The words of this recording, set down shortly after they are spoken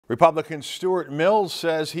Republican Stewart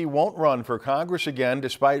says he won't run for Congress again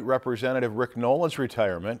despite Representative Rick Nolan's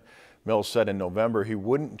retirement. Mills said in November he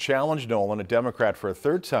wouldn't challenge Nolan, a Democrat, for a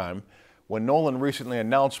third time. When Nolan recently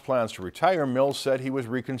announced plans to retire, Mills said he was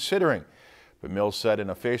reconsidering. But Mills said in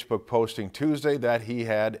a Facebook posting Tuesday that he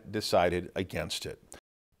had decided against it.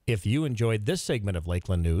 If you enjoyed this segment of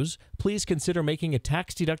Lakeland News, please consider making a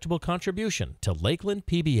tax-deductible contribution to Lakeland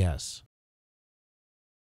PBS.